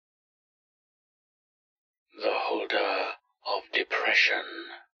depression.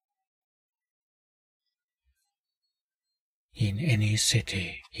 In any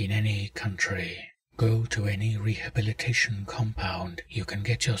city, in any country, go to any rehabilitation compound you can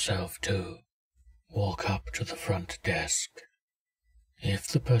get yourself to. Walk up to the front desk. If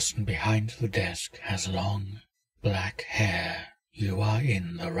the person behind the desk has long, black hair, you are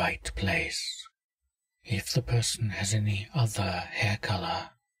in the right place. If the person has any other hair color,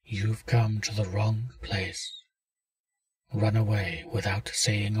 you've come to the wrong place. Run away without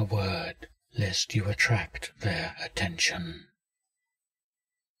saying a word, lest you attract their attention.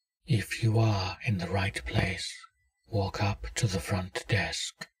 If you are in the right place, walk up to the front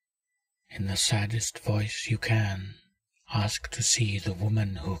desk. In the saddest voice you can, ask to see the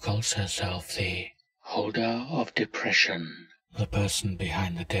woman who calls herself the holder of depression. The person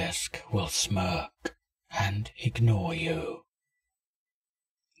behind the desk will smirk and ignore you.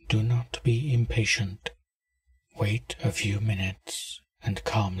 Do not be impatient. Wait a few minutes and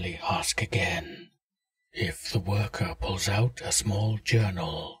calmly ask again. If the worker pulls out a small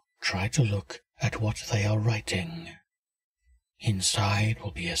journal, try to look at what they are writing. Inside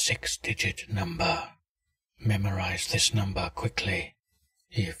will be a 6-digit number. Memorize this number quickly,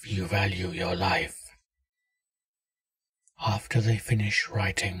 if you value your life. After they finish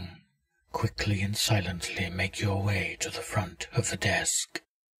writing, quickly and silently make your way to the front of the desk.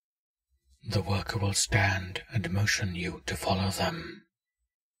 The worker will stand and motion you to follow them.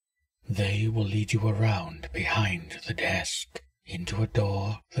 They will lead you around behind the desk, into a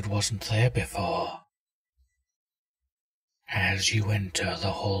door that wasn't there before. As you enter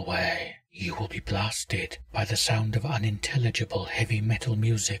the hallway, you will be blasted by the sound of unintelligible heavy metal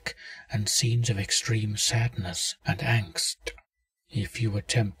music and scenes of extreme sadness and angst. If you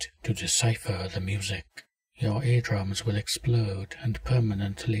attempt to decipher the music, your eardrums will explode and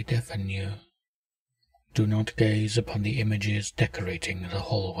permanently deafen you. Do not gaze upon the images decorating the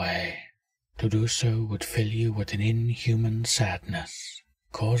hallway. To do so would fill you with an inhuman sadness,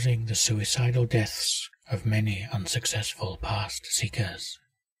 causing the suicidal deaths of many unsuccessful past seekers.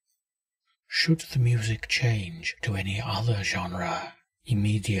 Should the music change to any other genre,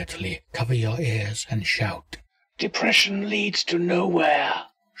 immediately cover your ears and shout, "Depression leads to nowhere!"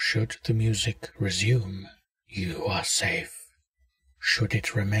 Should the music resume, you are safe. Should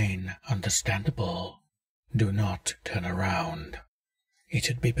it remain understandable, do not turn around.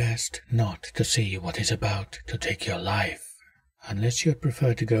 It'd be best not to see what is about to take your life, unless you'd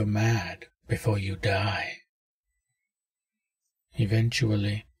prefer to go mad before you die.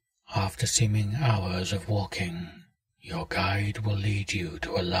 Eventually, after seeming hours of walking, your guide will lead you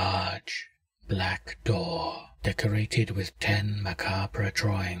to a large, black door decorated with 10 macabre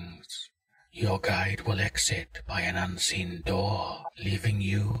drawings. Your guide will exit by an unseen door, leaving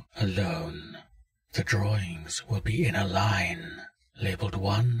you alone. The drawings will be in a line, labeled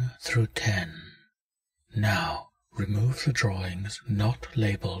 1 through 10. Now, remove the drawings not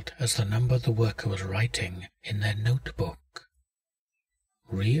labeled as the number the worker was writing in their notebook.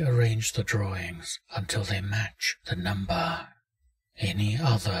 Rearrange the drawings until they match the number. Any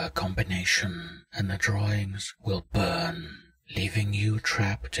other combination and the drawings will burn, leaving you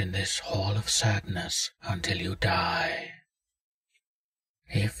trapped in this hall of sadness until you die.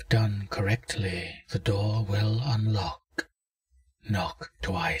 If done correctly, the door will unlock. Knock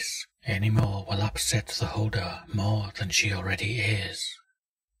twice. Any more will upset the holder more than she already is.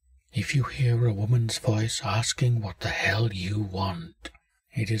 If you hear a woman's voice asking what the hell you want,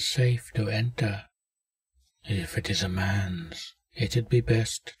 it is safe to enter. If it is a man's, it'd be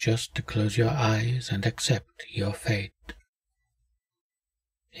best just to close your eyes and accept your fate.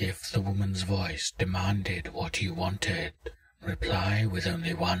 If the woman's voice demanded what you wanted, reply with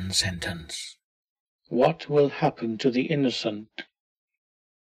only one sentence. What will happen to the innocent?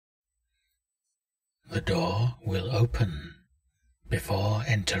 The door will open. Before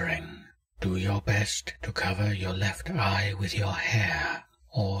entering, do your best to cover your left eye with your hair,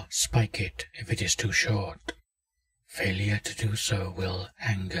 or spike it if it is too short. Failure to do so will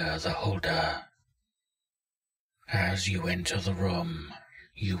anger the holder. As you enter the room,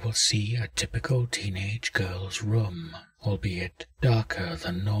 you will see a typical teenage girl's room, albeit darker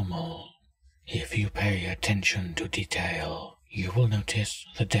than normal. If you pay attention to detail, you will notice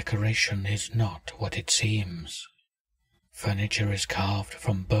the decoration is not what it seems. Furniture is carved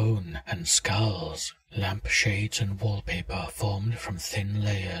from bone and skulls, lampshades and wallpaper formed from thin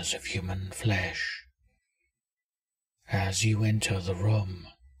layers of human flesh. As you enter the room,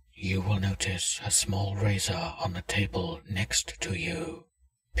 you will notice a small razor on the table next to you.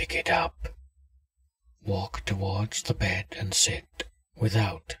 Pick it up. Walk towards the bed and sit,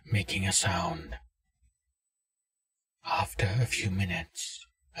 without making a sound. After a few minutes,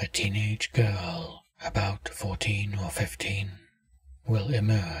 a teenage girl, about 14 or 15, will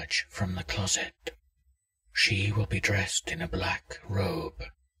emerge from the closet. She will be dressed in a black robe,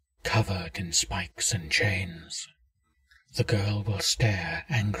 covered in spikes and chains. The girl will stare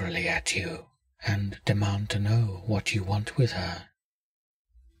angrily at you and demand to know what you want with her.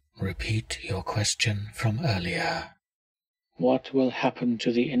 Repeat your question from earlier. What will happen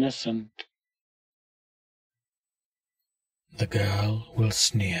to the innocent? The girl will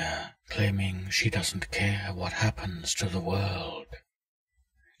sneer, claiming she doesn't care what happens to the world.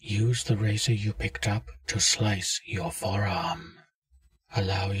 Use the razor you picked up to slice your forearm.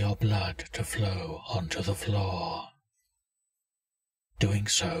 Allow your blood to flow onto the floor. Doing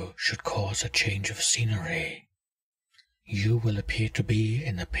so should cause a change of scenery. You will appear to be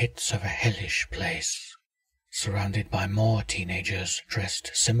in the pits of a hellish place, surrounded by more teenagers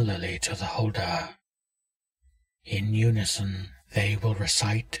dressed similarly to the holder. In unison, they will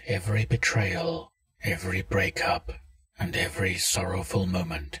recite every betrayal, every breakup, and every sorrowful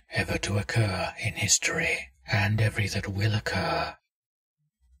moment ever to occur in history, and every that will occur.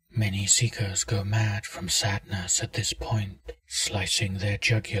 Many seekers go mad from sadness at this point, slicing their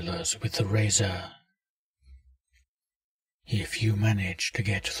jugulars with the razor. If you manage to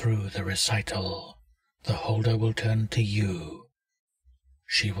get through the recital, the holder will turn to you.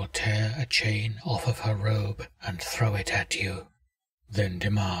 She will tear a chain off of her robe and throw it at you, then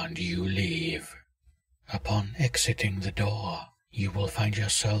demand you leave. Upon exiting the door, you will find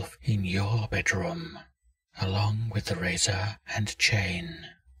yourself in your bedroom, along with the razor and chain.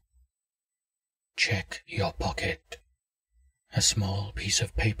 Check your pocket. A small piece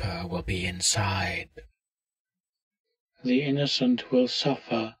of paper will be inside. The innocent will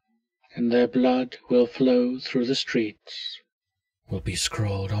suffer, and their blood will flow through the streets. Will be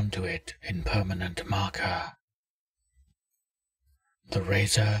scrawled onto it in permanent marker. The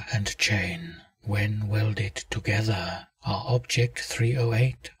razor and chain, when welded together, are Object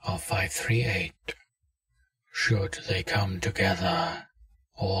 308 or 538. Should they come together,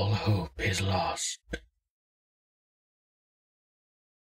 all hope is lost.